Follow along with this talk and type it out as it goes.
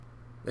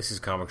This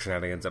is Comic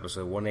Shenanigans,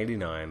 episode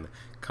 189,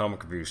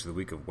 comic reviews for the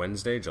week of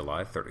Wednesday,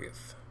 July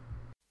 30th.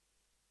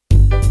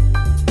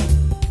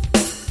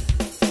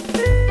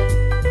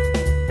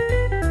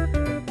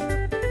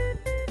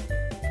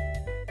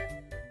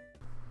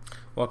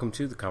 Welcome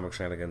to the Comic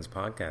Shenanigans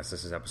podcast.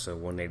 This is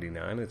episode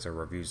 189. It's a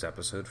reviews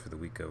episode for the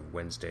week of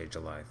Wednesday,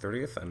 July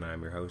 30th, and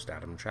I'm your host,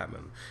 Adam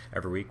Chapman.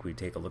 Every week we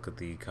take a look at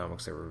the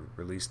comics that were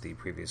released the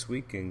previous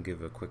week and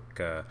give a quick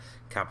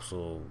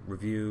capsule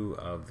review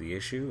of the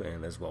issue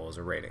and as well as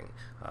a rating.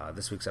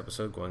 This week's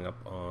episode going up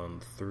on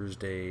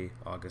Thursday,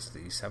 August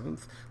the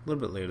 7th, a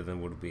little bit later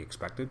than would be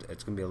expected.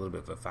 It's going to be a little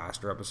bit of a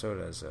faster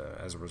episode as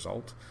a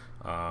result,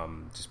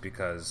 just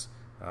because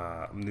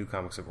new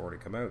comics have already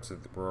come out, so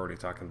we're already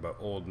talking about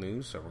old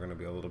news, so we're going to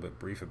be a little bit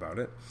brief about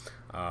it.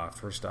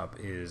 First up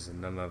is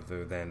none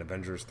other than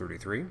Avengers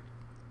 33.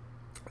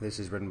 This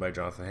is written by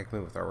Jonathan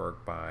Hickman with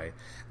artwork by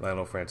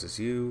Lionel Francis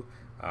Yu.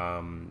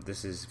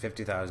 This is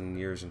 50,000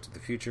 years into the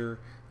future.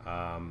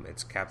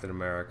 It's Captain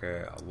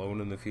America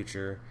alone in the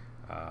future.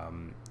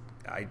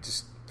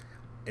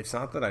 It's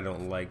not that I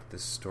don't like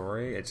this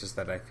story, it's just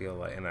that I feel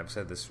like, and I've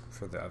said this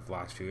for the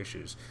last few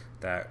issues,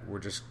 that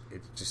it's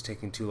just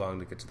taking too long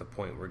to get to the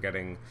point. We're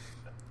getting,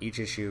 each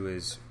issue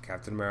is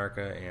Captain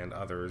America and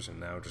others, and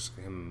now just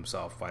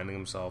himself, finding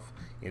himself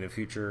in a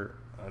future,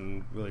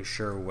 unreally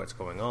sure what's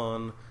going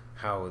on,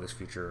 how this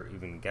future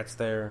even gets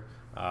there,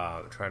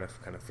 trying to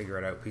kind of figure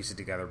it out, piece it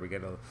together. We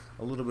get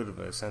a little bit of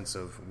a sense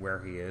of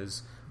where he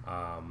is,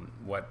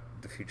 what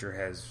the future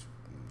has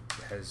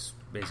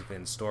basically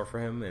in store for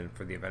him and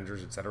for the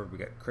Avengers, etc. We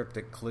get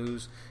cryptic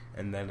clues,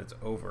 and then it's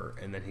over,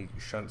 and then he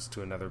shunts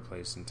to another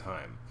place in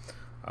time.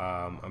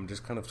 I'm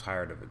just kind of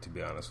tired of it, to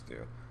be honest with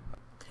you.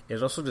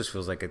 It also just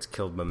feels like it's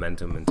killed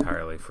momentum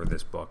entirely for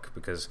this book,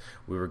 because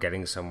we were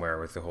getting somewhere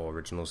with the whole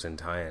original Sin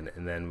tie-in,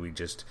 and then we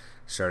just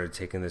started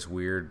taking this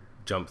weird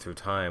jump through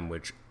time,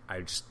 which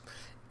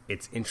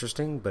it's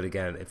interesting, but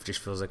again, it just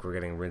feels like we're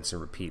getting rinse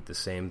and repeat the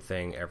same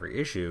thing every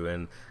issue,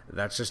 and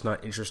that's just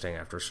not interesting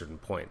after a certain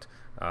point.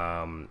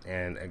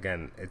 And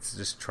again, it's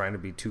just trying to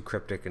be too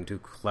cryptic and too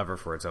clever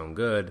for its own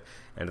good,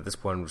 and at this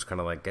point I'm just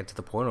kind of like, get to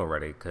the point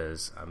already,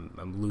 because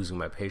I'm losing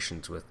my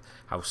patience with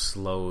how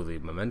slow the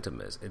momentum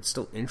is. It's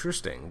still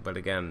interesting, but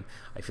again,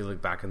 I feel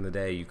like back in the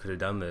day you could have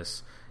done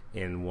this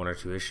in one or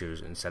two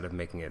issues instead of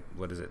making it,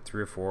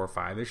 3 or 4 or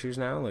 5 issues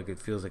now? Like, it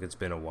feels like it's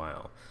been a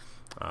while.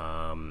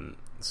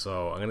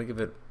 So I'm going to give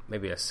it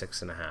maybe a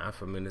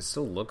 6.5. I mean, it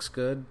still looks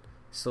good,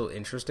 still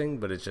interesting,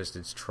 but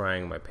it's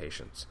trying my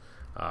patience,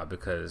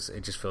 because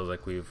it just feels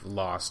like we've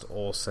lost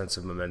all sense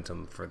of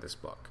momentum for this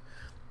book.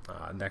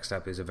 Next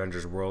up is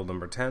Avengers World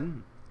number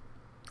 10.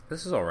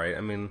 This is alright.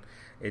 I mean,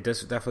 it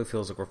definitely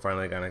feels like we're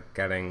finally kind of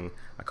getting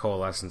a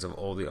coalescence of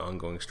all the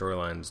ongoing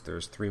storylines.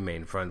 There's 3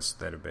 main fronts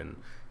that have been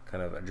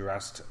kind of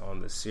addressed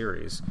on this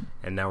series,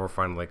 and now we're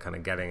finally kind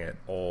of getting it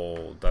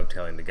all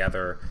dovetailing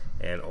together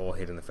and all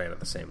hitting the fan at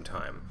the same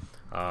time.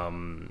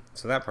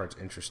 So that part's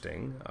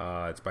interesting.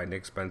 It's by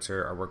Nick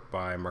Spencer, artwork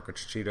by Marco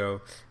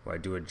Cicchetto, who I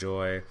do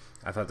enjoy.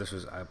 I thought this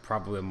was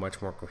probably a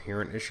much more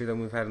coherent issue than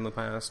we've had in the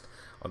past,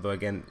 although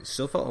again, it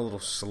still felt a little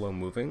slow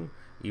moving,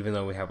 even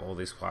though we have all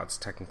these plots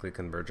technically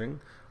converging.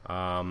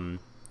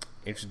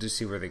 Interested to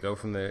see where they go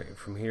from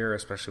here,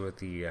 especially with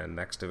the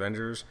next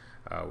Avengers,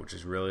 which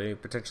is really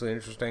potentially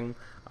interesting.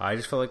 I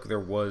just felt like there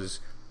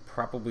was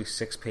probably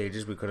 6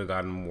 pages we could have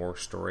gotten more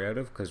story out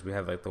of, because we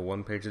have like the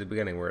one page at the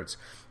beginning where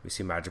we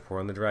see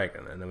Madripoor and the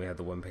dragon, and then we have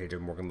the one page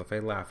of Morgan Le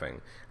Fay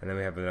laughing, and then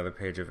we have another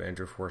page of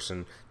Andrew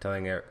Forson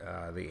telling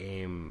the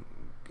AIM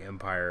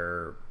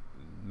Empire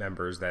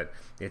members that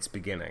it's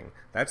beginning.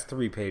 That's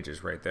 3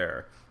 pages right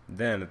there.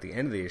 Then at the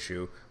end of the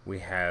issue, we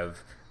have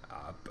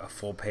a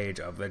full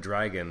page of the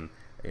dragon,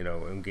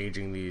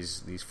 engaging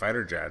these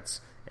fighter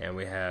jets, and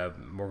we have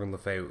Morgan Le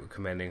Fay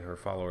commanding her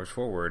followers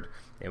forward,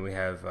 and we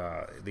have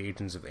the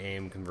agents of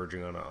AIM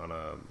converging on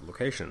a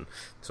location.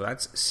 So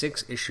that's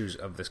 6 issues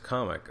of this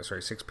comic,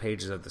 6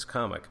 pages of this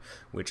comic,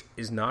 which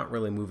is not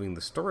really moving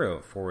the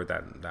story forward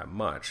that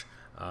much.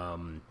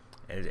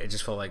 And it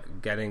just felt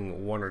like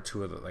getting 1 or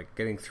 2 of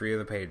getting 3 of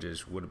the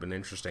pages would have been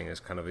interesting as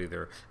kind of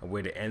either a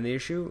way to end the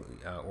issue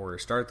or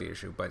start the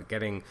issue. But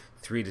getting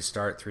 3 to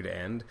start, 3 to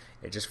end,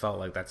 it just felt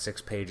like that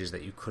 6 pages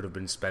that you could have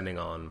been spending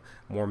on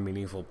more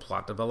meaningful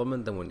plot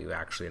development than what you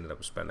actually ended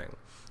up spending.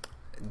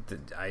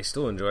 I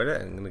still enjoyed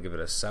it. I'm going to give it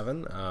a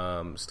 7.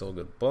 Still a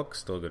good book,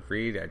 still a good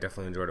read. I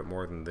definitely enjoyed it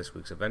more than this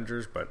week's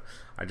Avengers, but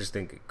I just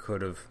think it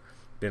could have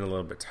been a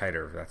little bit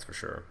tighter, that's for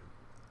sure.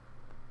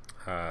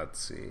 Let's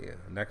see.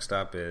 Next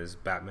up is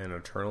Batman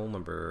Eternal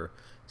number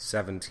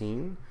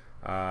 17.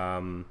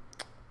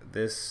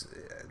 This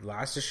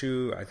last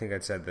issue, I think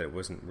I'd said that it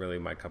wasn't really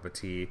my cup of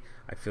tea.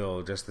 I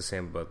feel just the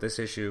same about this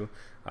issue.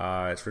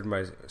 It's written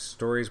by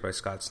stories by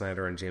Scott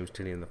Snyder and James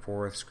Tynion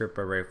IV, script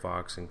by Ray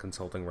Fox, and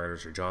consulting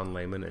writers are John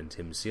Layman and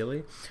Tim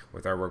Seeley,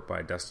 with artwork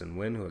by Dustin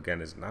Nguyen, who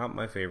again is not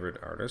my favorite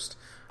artist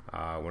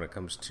when it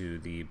comes to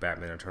the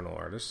Batman Eternal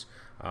artists.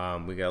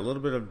 We got a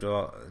little bit of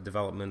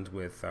development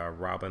with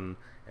Robin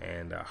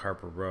and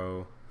Harper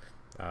Row.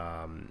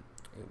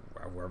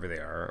 wherever they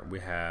are. We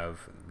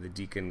have the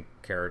Deacon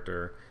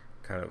character.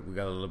 We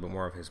got a little bit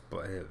more of his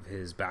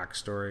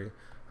backstory,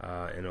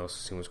 and also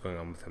seeing what's going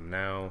on with him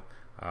now.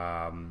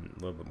 A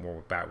little bit more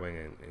with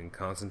Batwing and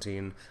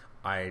Constantine.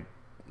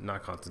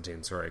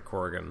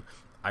 Corrigan.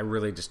 I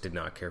really just did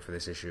not care for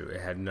this issue. It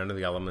had none of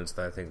the elements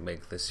that I think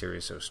make this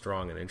series so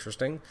strong and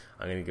interesting.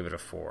 I'm going to give it a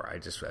 4. I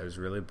was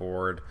really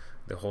bored.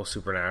 The whole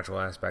supernatural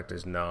aspect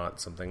is not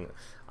something.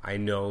 I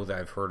know that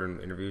I've heard in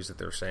interviews that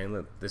they're saying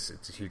that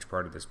it's a huge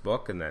part of this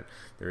book and that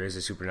there is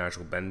a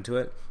supernatural bend to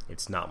it.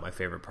 It's not my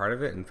favorite part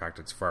of it. In fact,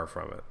 it's far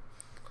from it.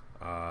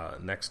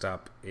 Next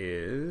up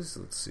is,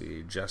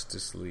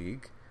 Justice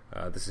League.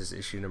 This is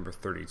issue number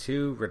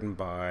 32, written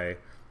by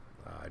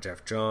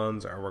Jeff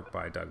Johns, artwork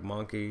by Doug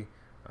Mahnke.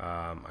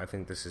 I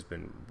think this has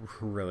been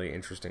a really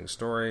interesting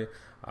story.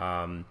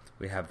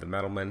 We have the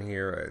Metal Men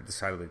here, a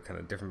decidedly kind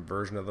of different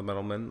version of the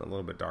Metal Men, a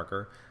little bit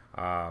darker,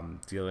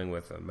 dealing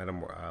with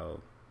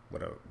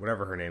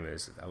whatever her name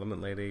is,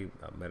 Element Lady,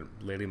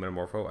 Lady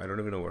Metamorpho. I don't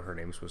even know what her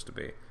name's supposed to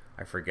be.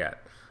 I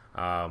forget.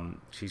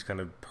 She's kind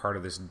of part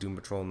of this Doom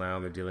Patrol now.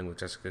 They're dealing with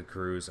Jessica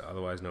Cruz,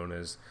 otherwise known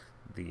as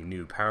the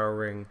new Power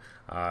Ring.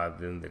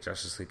 Then the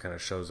Justice League kind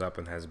of shows up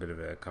and has a bit of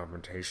a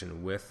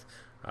confrontation with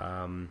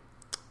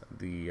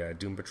the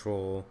Doom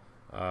Patrol.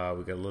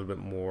 We get a little bit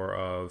more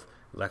of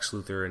Lex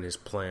Luthor and his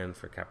plan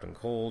for Captain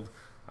Cold.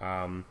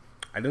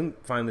 I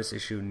didn't find this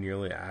issue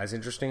nearly as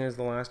interesting as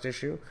the last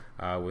issue,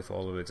 with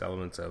all of its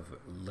elements of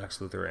Lex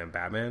Luthor and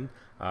Batman.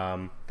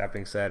 That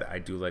being said, I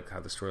do like how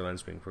the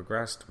storyline's being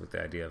progressed with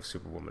the idea of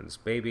Superwoman's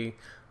baby,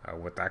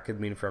 what that could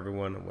mean for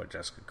everyone, what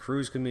Jessica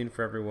Cruz could mean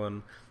for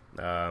everyone.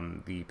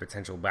 The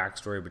potential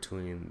backstory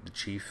between the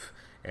Chief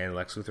and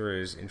Lex Luthor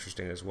is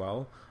interesting as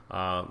well. So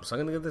I'm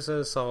going to give this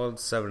a solid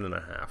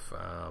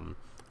 7.5.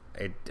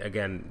 It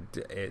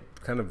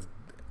kind of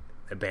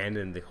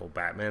abandoned the whole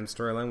Batman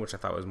storyline, which I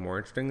thought was more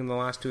interesting in the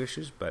last 2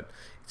 issues, but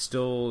it's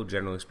still,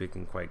 generally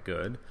speaking, quite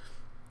good.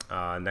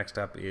 Next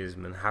up is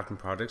Manhattan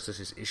Projects. This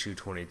is issue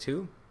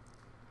 22.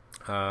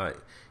 Yet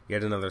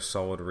another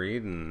solid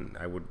read, and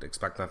I would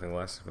expect nothing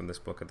less from this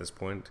book at this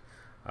point.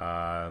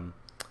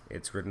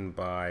 It's written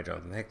by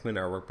Jonathan Hickman,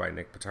 artwork by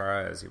Nick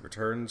Pitarra as he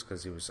returns,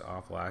 because he was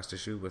off last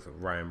issue with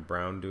Ryan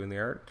Brown doing the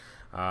art.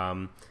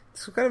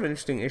 This is kind of an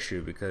interesting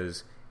issue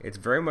because it's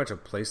very much a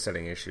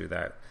place-setting issue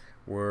that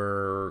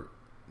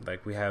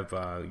we have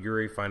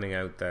Yuri finding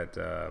out that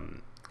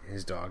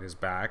his dog is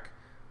back,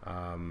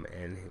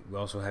 and we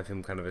also have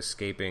him kind of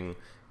escaping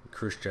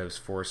Khrushchev's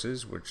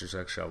forces, which is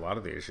actually a lot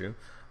of the issue.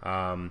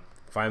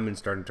 Feynman's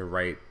starting to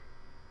write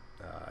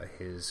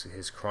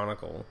his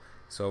chronicle.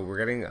 So we're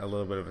getting a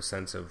little bit of a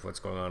sense of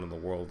what's going on in the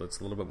world. It's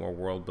a little bit more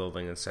world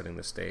building and setting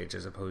the stage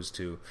as opposed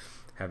to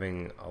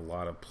having a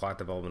lot of plot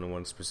development in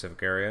one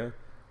specific area.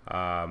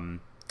 I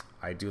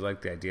do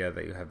like the idea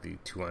that you have the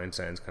 2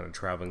 Einsteins kind of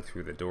traveling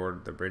through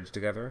the bridge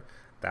together.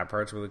 That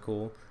part's really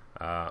cool.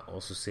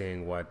 Also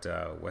seeing what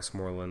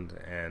Westmoreland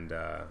and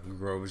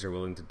Groves are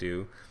willing to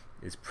do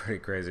is pretty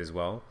crazy as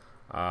well.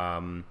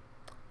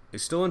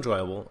 It's still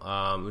enjoyable.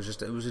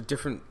 It was a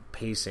different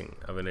pacing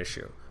of an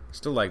issue.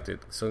 Still liked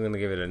it. Still going to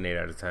give it an 8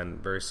 out of 10.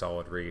 Very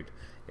solid read.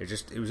 It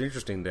was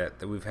interesting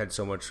that we've had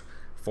so much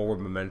forward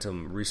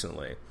momentum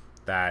recently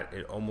that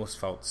it almost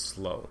felt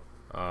slow.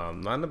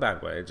 Not in a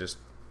bad way. It just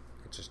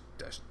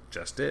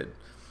did.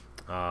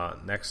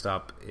 Next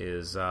up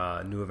is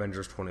New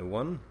Avengers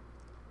 21.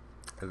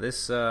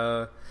 This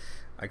I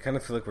kind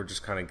of feel like we're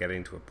just kind of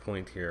getting to a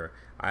point here.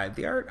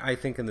 The art, I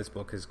think, in this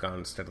book has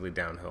gone steadily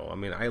downhill. I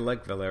mean, I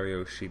like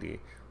Valerio Schiti.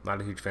 Not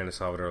a huge fan of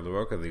Salvador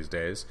Larroca these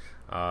days.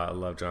 I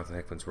love Jonathan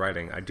Hickman's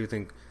writing. I do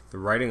think the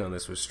writing on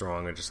this was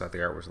strong. I just thought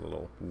the art was a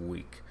little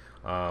weak.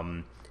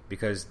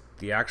 Because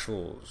the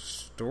actual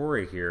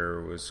story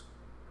here was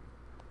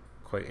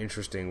quite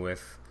interesting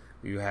with,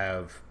 you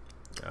have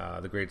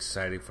the Great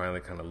Society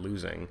finally kind of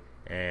losing,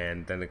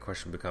 and then the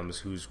question becomes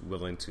who's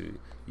willing to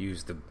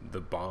use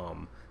the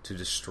bomb to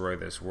destroy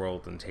this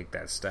world and take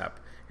that step.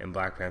 And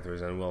Black Panther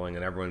is unwilling,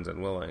 and everyone's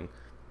unwilling.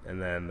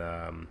 And then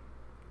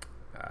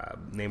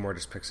Namor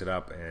just picks it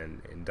up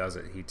and does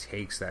it. He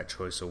takes that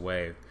choice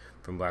away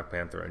from Black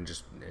Panther and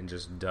just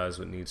does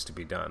what needs to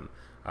be done.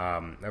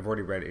 I've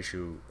already read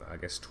issue, I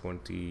guess,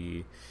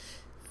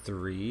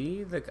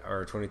 23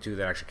 or 22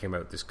 that actually came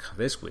out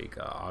this week,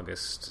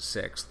 August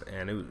 6th,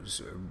 and it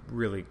was a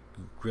really,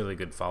 really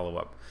good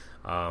follow-up.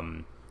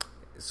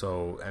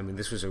 So, I mean,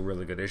 this was a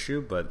really good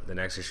issue, but the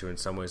next issue in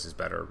some ways is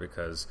better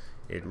because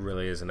it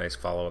really is a nice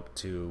follow-up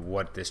to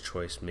what this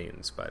choice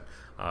means. But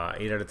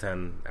 8 out of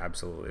 10,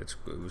 absolutely, it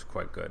was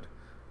quite good.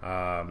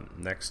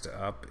 Next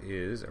up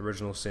is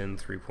Original Sin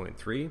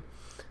 3.3.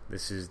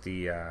 This is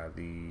the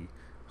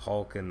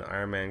Hulk and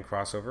Iron Man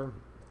crossover.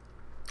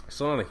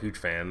 Still not a huge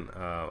fan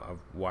of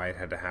why it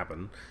had to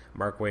happen.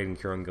 Mark Waid and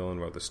Kieron Gillen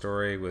wrote the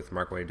story, with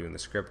Mark Waid doing the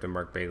script and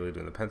Mark Bagley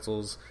doing the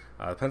pencils.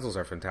 The pencils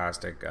are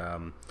fantastic.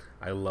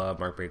 I love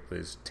Mark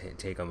Bagley's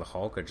take on the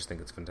Hulk. I just think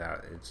it's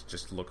fantastic. It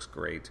just looks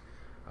great.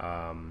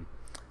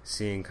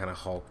 Seeing kind of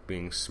Hulk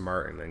being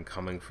smart and then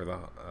coming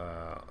for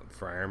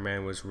Iron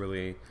Man was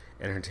really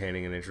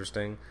entertaining and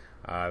interesting.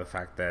 The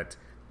fact that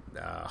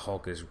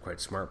Hulk is quite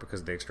smart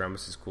because the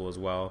Extremis is cool as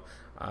well.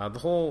 The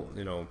whole,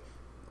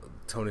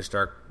 Tony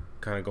Stark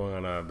kind of going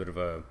on a bit of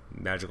a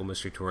magical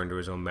mystery tour into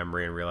his own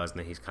memory and realizing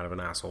that he's kind of an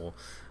asshole.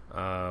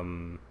 I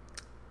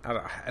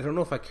don't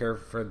know if I care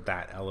for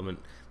that element.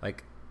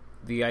 Like,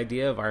 the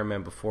idea of Iron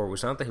Man before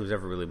was not that he was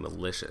ever really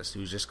malicious. He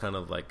was just kind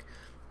of like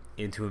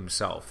into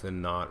himself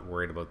and not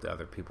worried about the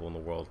other people in the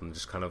world, and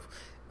just kind of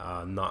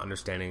not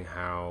understanding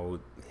how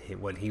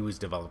what he was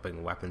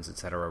developing, weapons,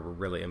 etc., were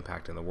really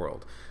impacting the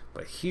world.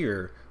 But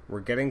here,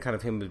 we're getting kind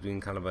of him as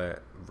being kind of a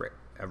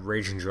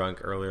raging drunk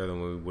earlier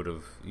than we would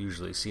have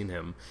usually seen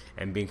him,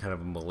 and being kind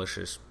of a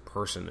malicious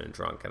person and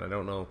drunk. And I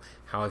don't know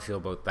how I feel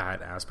about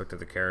that aspect of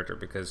the character,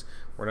 because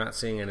we're not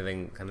seeing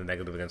anything kind of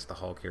negative against the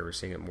Hulk here. We're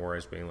seeing it more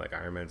as being like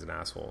Iron Man's an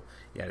asshole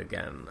yet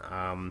again. So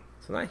I'm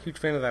not a huge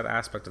fan of that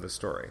aspect of the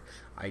story.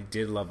 I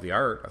did love the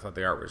art. I thought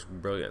the art was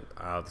brilliant.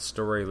 The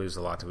story leaves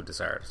a lot to be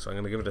desired, so I'm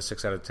going to give it a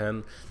 6 out of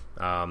 10.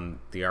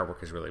 The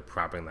artwork is really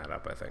propping that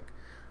up, I think.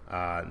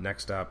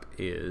 Next up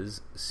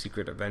is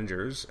Secret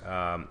Avengers.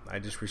 I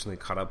just recently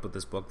caught up with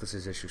this book. This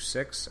is issue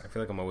 6. I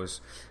feel like I'm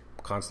always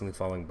constantly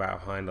falling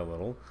behind a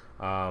little.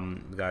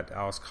 We got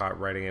Alice Cott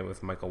writing it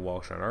with Michael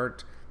Walsh on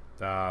art.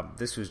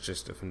 This was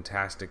just a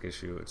fantastic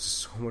issue. It's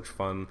so much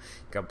fun. You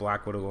got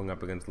Black Widow going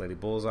up against Lady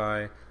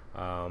Bullseye.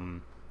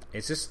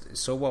 It's just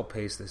so well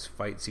paced, this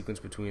fight sequence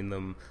between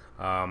them.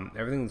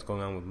 Everything that's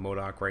going on with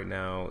MODOK right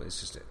now is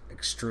just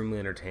extremely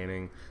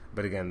entertaining.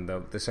 But again,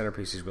 the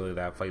centerpiece is really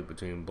that fight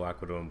between Black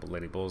Widow and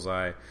Lady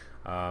Bullseye.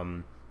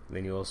 Then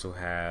you also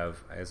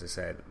have, as I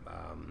said,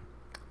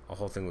 a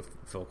whole thing with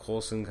Phil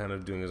Coulson kind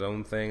of doing his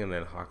own thing, and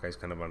then Hawkeye's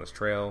kind of on his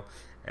trail.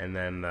 And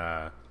then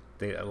the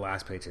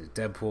last page is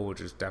Deadpool,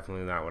 which is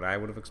definitely not what I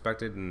would have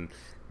expected, and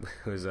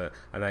it was a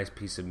nice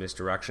piece of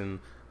misdirection.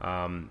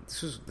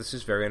 This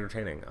is very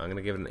entertaining. I'm going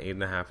to give it an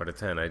 8.5 out of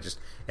 10. It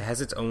has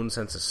its own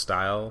sense of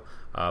style,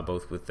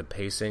 both with the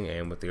pacing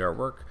and with the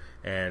artwork,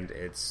 and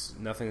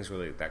nothing's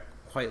really that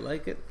quite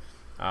like it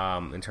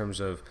in terms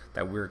of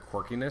that weird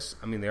quirkiness.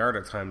 I mean, the art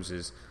at times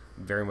is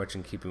very much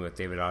in keeping with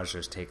David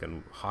Aja's take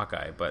on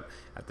Hawkeye, but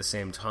at the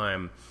same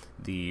time,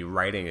 the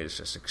writing is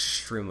just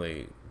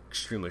extremely,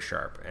 extremely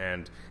sharp,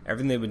 and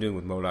everything they've been doing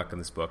with MODOK in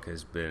this book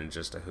has been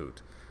just a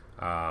hoot.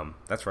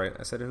 That's right,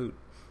 I said a hoot.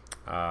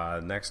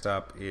 Next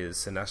up is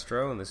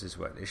Sinestro, and this is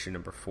issue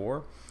number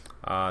 4.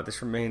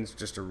 This remains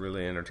just a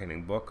really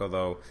entertaining book,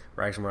 although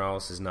Rags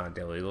Morales is not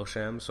Dale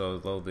Eaglesham, so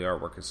although the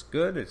artwork is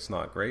good, it's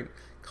not great.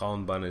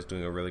 Colin Bunn is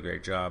doing a really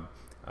great job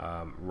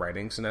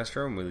writing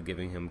Sinestro and really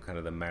giving him kind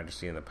of the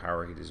majesty and the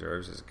power he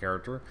deserves as a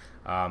character.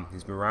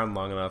 He's been around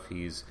long enough,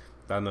 he's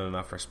done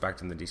enough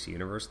respect in the DC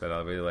universe that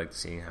I really like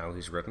seeing how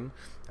he's written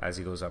as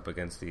he goes up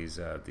against these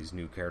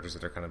new characters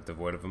that are kind of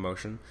devoid of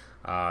emotion.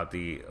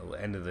 The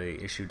end of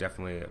the issue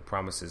definitely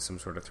promises some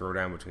sort of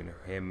throwdown between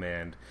him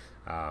and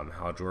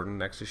Hal Jordan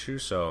next issue,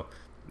 so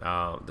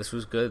this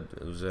was good.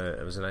 It was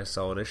a nice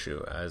solid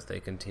issue as they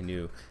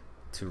continue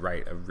to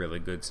write a really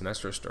good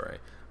Sinestro story.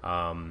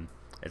 I'm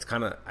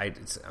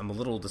a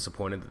little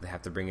disappointed that they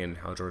have to bring in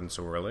Hal Jordan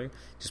so early,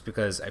 just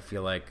because I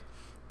feel like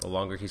the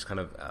longer he's kind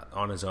of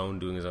on his own,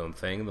 doing his own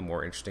thing, the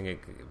more interesting it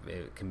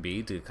can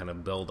be to kind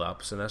of build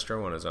up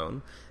Sinestro on his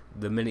own.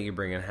 The minute you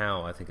bring in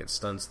Hal, I think it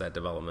stunts that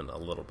development a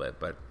little bit.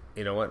 But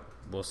you know what?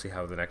 We'll see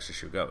how the next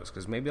issue goes,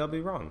 because maybe I'll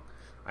be wrong.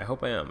 I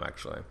hope I am,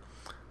 actually.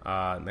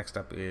 Next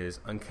up is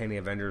Uncanny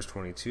Avengers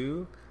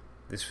 22.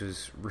 This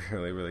was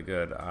really, really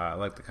good. I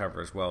like the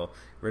cover as well.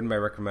 Written by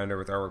Rick Remender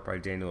with artwork by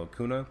Daniel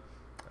Acuna.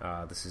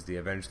 This is the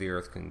Avenge the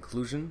Earth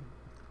conclusion.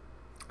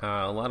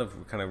 A lot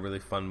of kind of really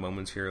fun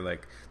moments here,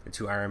 like the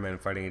two Iron Men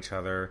fighting each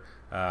other,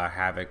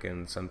 Havoc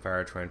and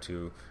Sunfire trying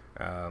to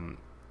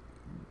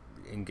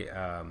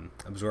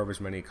absorb as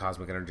many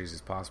cosmic energies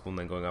as possible, and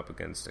then going up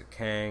against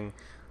Kang,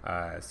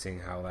 seeing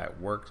how that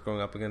works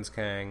going up against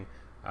Kang,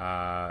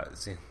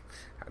 seeing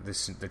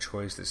the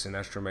choice that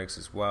Sinestro makes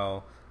as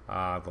well,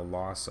 the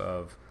loss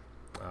of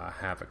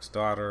Havoc's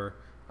daughter,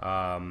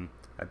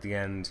 at the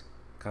end,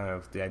 kind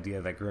of the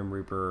idea that Grim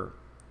Reaper,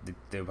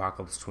 the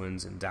Apocalypse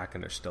Twins, and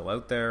Daken are still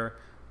out there.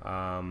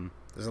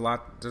 There's a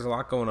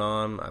lot going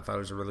on. I thought it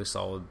was a really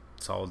solid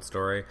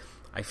story.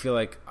 I feel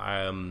like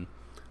I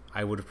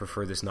would have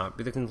preferred this not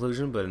be the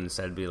conclusion, but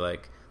instead be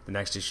like the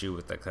next issue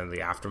with the kind of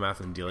the aftermath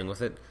and dealing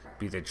with it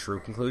be the true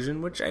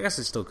conclusion, which I guess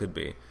it still could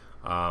be.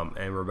 And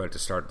we're about to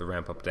start the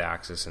ramp up to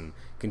Axis and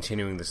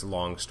continuing this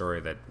long story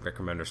that Rick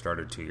Remender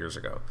started 2 years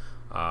ago.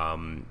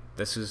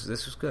 This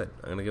was good.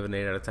 I'm going to give it an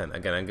 8 out of 10.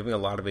 Again, I'm giving a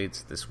lot of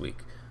 8s this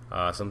week.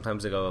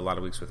 Sometimes I go a lot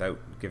of weeks without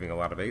giving a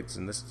lot of 8s,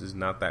 and this is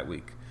not that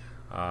week.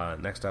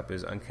 Next up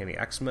is Uncanny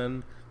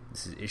X-Men.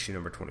 This is issue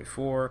number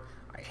 24.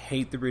 I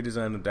hate the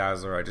redesign of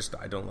Dazzler.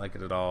 I don't like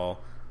it at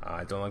all.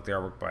 I don't like the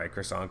artwork by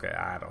Chris Anka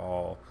at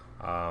all.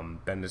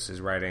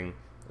 Bendis' writing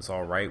is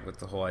all right with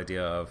the whole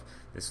idea of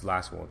this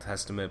last Will and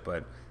Testament,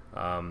 but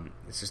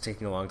it's just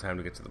taking a long time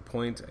to get to the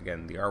point.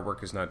 Again, the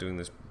artwork is not doing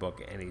this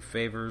book any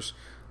favors.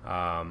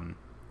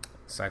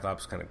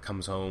 Cyclops kind of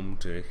comes home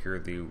to hear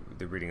the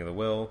reading of the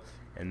will,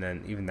 and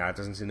then even that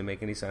doesn't seem to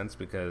make any sense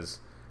because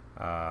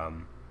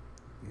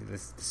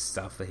this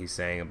stuff that he's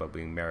saying about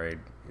being married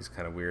is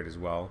kind of weird as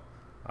well.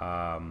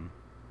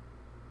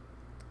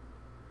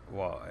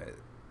 Well,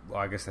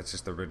 I guess that's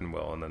just the written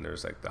will, and then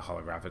there's like the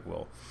holographic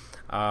will.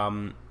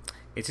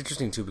 It's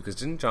interesting too because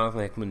didn't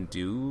Jonathan Hickman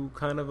do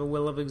kind of a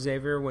will of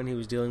Xavier when he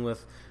was dealing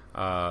with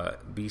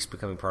Beast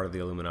becoming part of the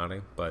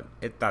Illuminati? But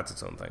that's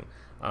its own thing.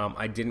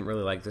 I didn't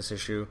really like this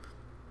issue,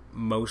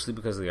 mostly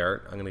because of the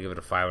art. I'm going to give it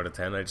a 5 out of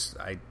 10. I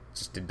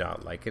just did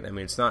not like it. I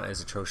mean, it's not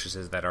as atrocious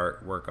as that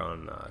artwork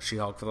on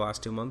She-Hulk for the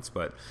last 2 months,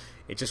 but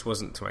it just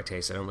wasn't to my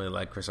taste. I don't really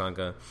like Chris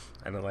Anka.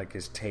 I don't like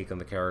his take on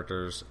the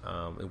characters.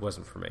 It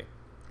wasn't for me.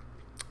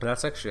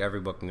 That's actually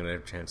every book I'm going to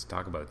have a chance to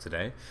talk about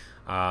today.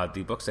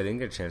 The books I didn't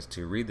get a chance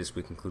to read this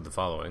week include the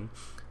following.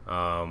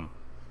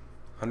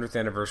 100th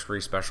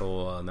Anniversary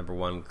Special number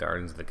 1,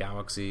 Guardians of the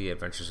Galaxy,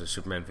 Adventures of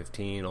Superman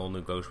 15, All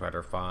New Ghost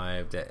Rider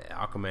 5,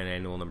 Aquaman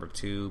Annual number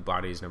 2,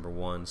 Bodies number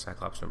 1,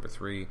 Cyclops number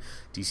 3,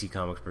 DC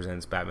Comics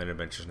presents Batman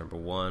Adventures number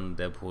 1,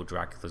 Deadpool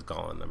Dracula's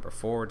Gauntlet number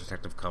 4,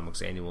 Detective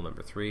Comics Annual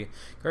number 3,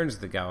 Guardians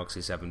of the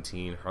Galaxy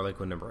 17, Harley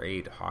Quinn number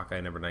 8,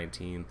 Hawkeye number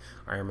 19,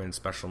 Iron Man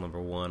Special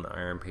number 1,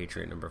 Iron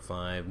Patriot number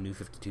 5, New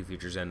 52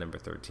 Futures End number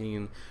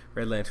 13,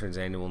 Red Lantern's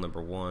Annual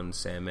number 1,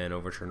 Sandman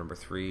Overture number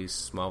 3,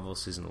 Smallville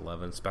Season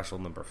 11 Special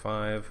number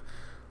 5,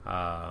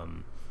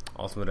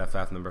 Ultimate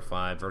FF number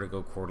 5,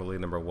 Vertigo Quarterly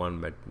number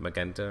 1,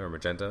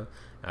 Magenta,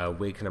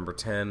 Wake number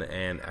 10,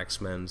 and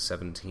X-Men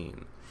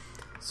 17.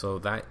 So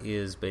that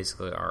is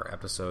basically our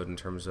episode in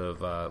terms of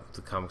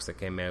the comics that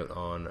came out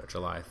on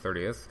July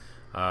 30th.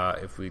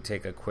 If we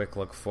take a quick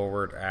look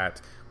forward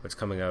at what's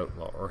coming out,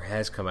 or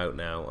has come out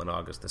now on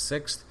August the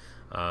 6th,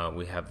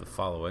 we have the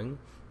following.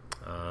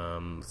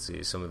 Let's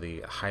see, some of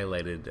the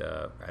highlighted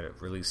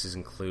releases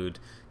include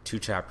 2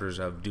 chapters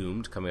of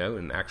Doomed coming out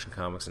in Action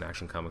Comics and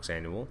Action Comics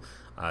Annual,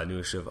 new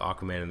issue of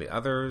Aquaman and the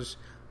Others.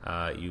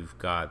 You've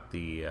got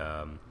the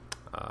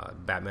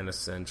Batman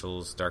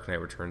Essentials Dark Knight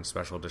Returns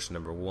Special Edition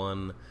number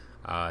 1.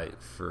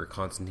 For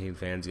Constantine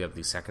fans, you have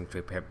the second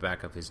trade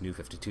paperback of his New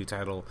 52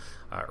 title.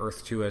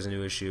 Earth 2 has a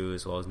new issue,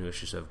 as well as new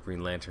issues of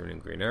Green Lantern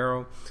and Green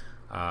Arrow.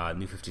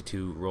 New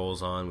 52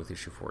 rolls on with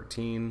issue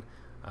 14.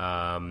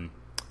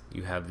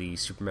 You have the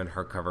Superman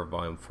hardcover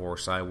Volume 4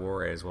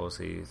 Cywar, as well as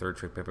the third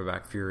trade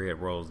paperback Fury at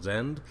World's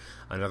End.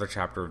 Another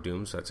chapter of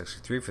Doom, so that's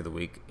actually 3 for the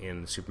week,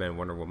 in Superman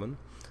Wonder Woman,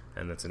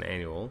 and that's an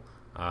annual.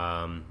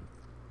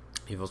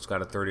 You've also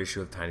got a third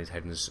issue of Tiny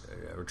Titans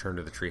Return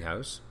to the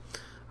Treehouse.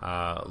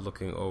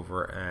 Looking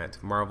over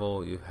at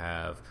Marvel, you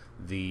have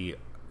the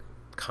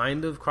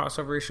kind of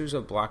crossover issues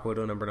of Black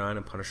Widow number 9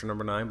 and Punisher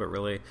number 9, but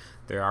really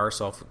they are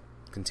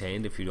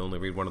self-contained. If you only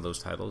read one of those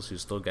titles, you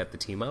still get the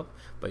team up,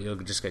 but you'll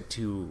just get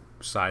 2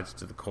 sides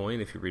to the coin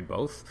if you read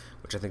both,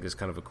 which I think is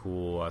kind of a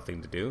cool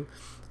thing to do.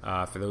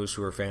 For those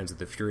who are fans of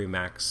the Fury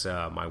Max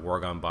My War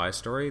Gone By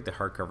story, the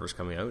hardcover is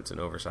coming out. It's an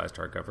oversized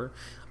hardcover.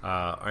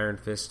 Iron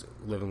Fist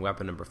Living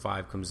Weapon number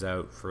 5 comes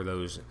out. For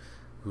those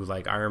who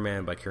like Iron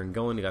Man by Kieran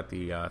Gillen, you got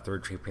the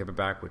third trade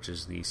paperback, which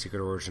is the Secret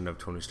Origin of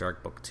Tony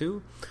Stark Book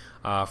 2.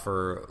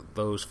 For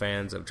those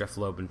fans of Jeff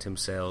Loeb and Tim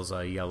Sale's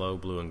Yellow,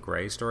 Blue, and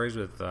Gray stories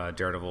with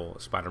Daredevil,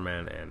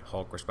 Spider-Man, and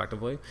Hulk,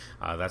 respectively,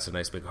 that's a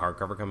nice big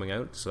hardcover coming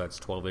out. So that's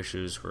 12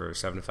 issues for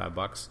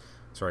 $75.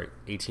 Sorry,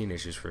 18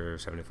 issues for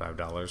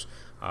 $75.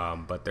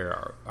 But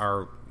there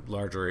are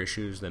larger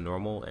issues than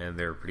normal, and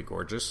they're pretty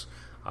gorgeous.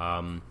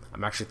 I'm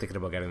actually thinking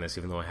about getting this,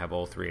 even though I have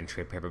all 3 in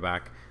trade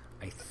paperback.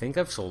 I think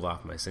I've sold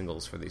off my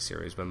singles for these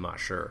series, but I'm not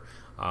sure.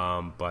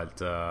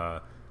 But I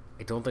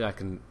don't think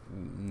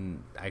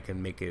I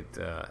can make it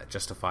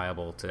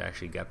justifiable to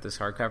actually get this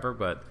hardcover,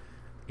 but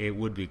it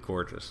would be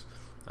gorgeous.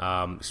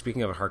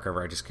 Speaking of a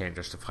hardcover I just can't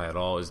justify at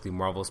all, is the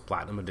Marvelous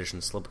Platinum Edition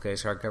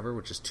slipcase hardcover,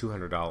 which is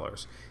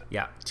 $200.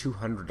 Yeah,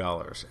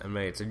 $200. I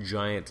mean, it's a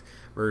giant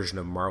version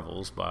of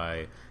Marvels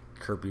by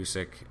Kurt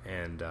Busiek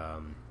and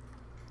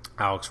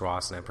Alex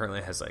Ross, and apparently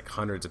it has like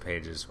hundreds of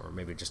pages, or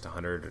maybe just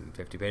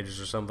 150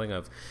 pages or something,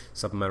 of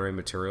supplementary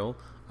material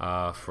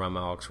from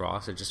Alex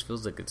Ross. It just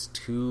feels like it's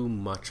too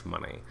much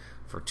money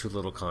for too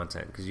little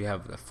content, because you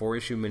have a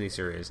 4-issue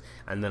miniseries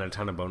and then a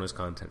ton of bonus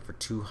content for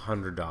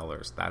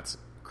 $200. That's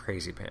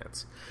crazy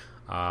pants.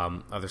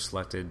 Other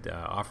selected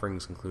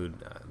offerings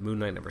include Moon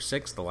Knight number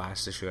 6, the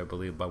last issue, I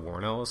believe, by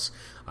Warren Ellis,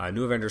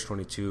 New Avengers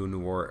 22,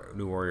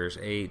 New Warriors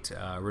 8,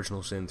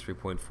 Original Sin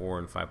 3.4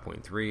 and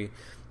 5.3.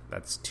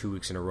 That's 2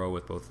 weeks in a row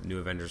with both New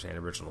Avengers and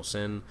Original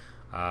Sin.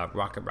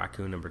 Rocket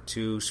Raccoon number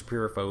 2,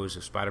 Superior Foes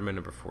of Spider-Man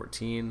number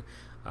 14,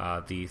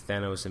 the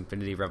Thanos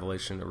Infinity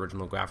Revelation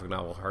original graphic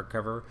novel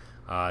hardcover.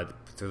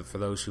 For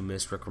those who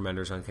missed Rick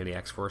Remender's Uncanny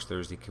X-Force,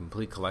 there's the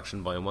Complete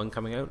Collection Volume 1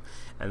 coming out.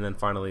 And then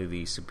finally,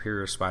 the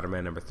Superior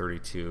Spider-Man number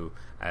 32,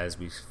 as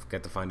we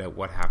get to find out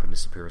what happened to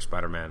Superior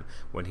Spider-Man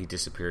when he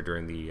disappeared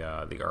during the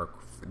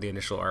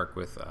initial arc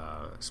with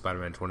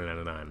Spider-Man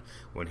 2099,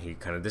 when he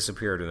kind of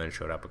disappeared and then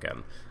showed up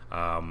again,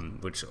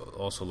 which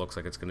also looks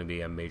like it's going to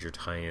be a major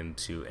tie-in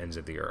to Ends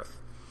of the Earth.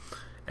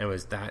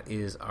 Anyways, that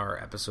is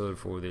our episode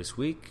for this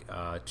week.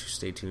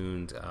 Stay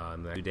tuned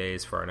in the 2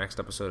 days for our next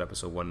episode,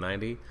 episode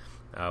 190,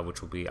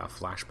 which will be a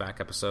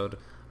flashback episode.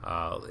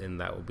 In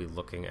that we'll be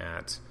looking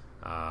at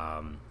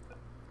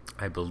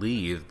I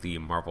believe, the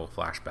Marvel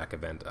flashback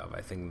event of,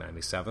 I think,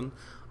 97.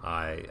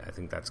 I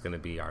think that's going to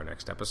be our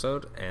next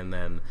episode. And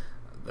then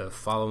the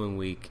following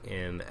week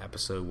in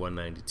episode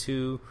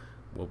 192,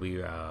 we'll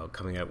be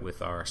coming out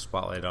with our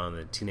spotlight on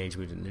the Teenage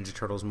Mutant Ninja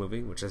Turtles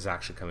movie, which is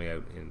actually coming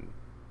out in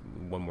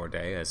one more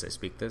day as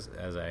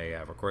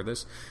I record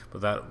this.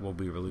 But that will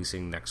be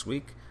releasing next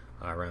week,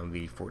 around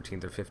the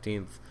 14th or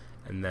 15th.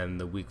 And then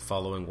the week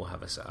following, we'll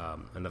have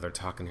another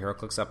Talkin'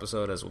 HeroClix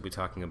episode, as we'll be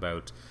talking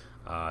about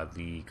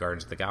the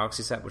Guardians of the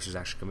Galaxy set, which is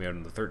actually coming out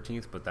on the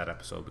 13th, but that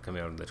episode will be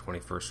coming out on the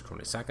 21st or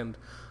 22nd.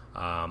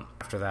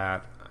 After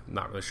that, I'm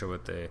not really sure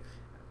what the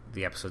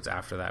episodes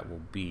after that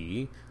will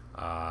be.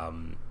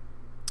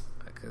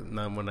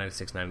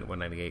 196,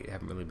 198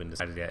 haven't really been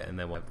decided yet, and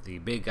then we'll have the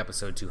big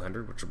episode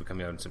 200, which will be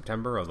coming out in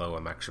September, although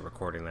I'm actually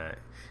recording that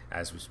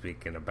as we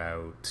speak in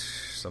about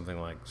something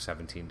like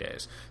 17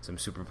 days, so I'm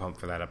super pumped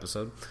for that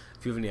episode.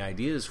 If you have any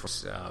ideas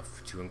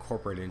to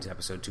incorporate into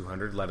episode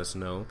 200, let us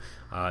know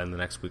in the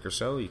next week or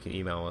so. You can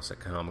email us at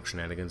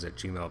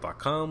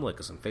canomicshenanigans@gmail.com,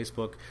 like us on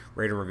Facebook,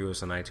 rate and review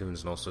us on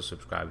iTunes, and also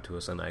subscribe to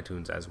us on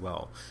iTunes as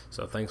well.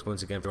 So thanks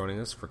once again for joining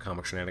us for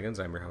Comic Shenanigans.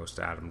 I'm your host,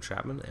 Adam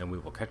Chapman, and we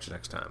will catch you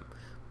next time.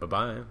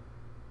 Bye-bye.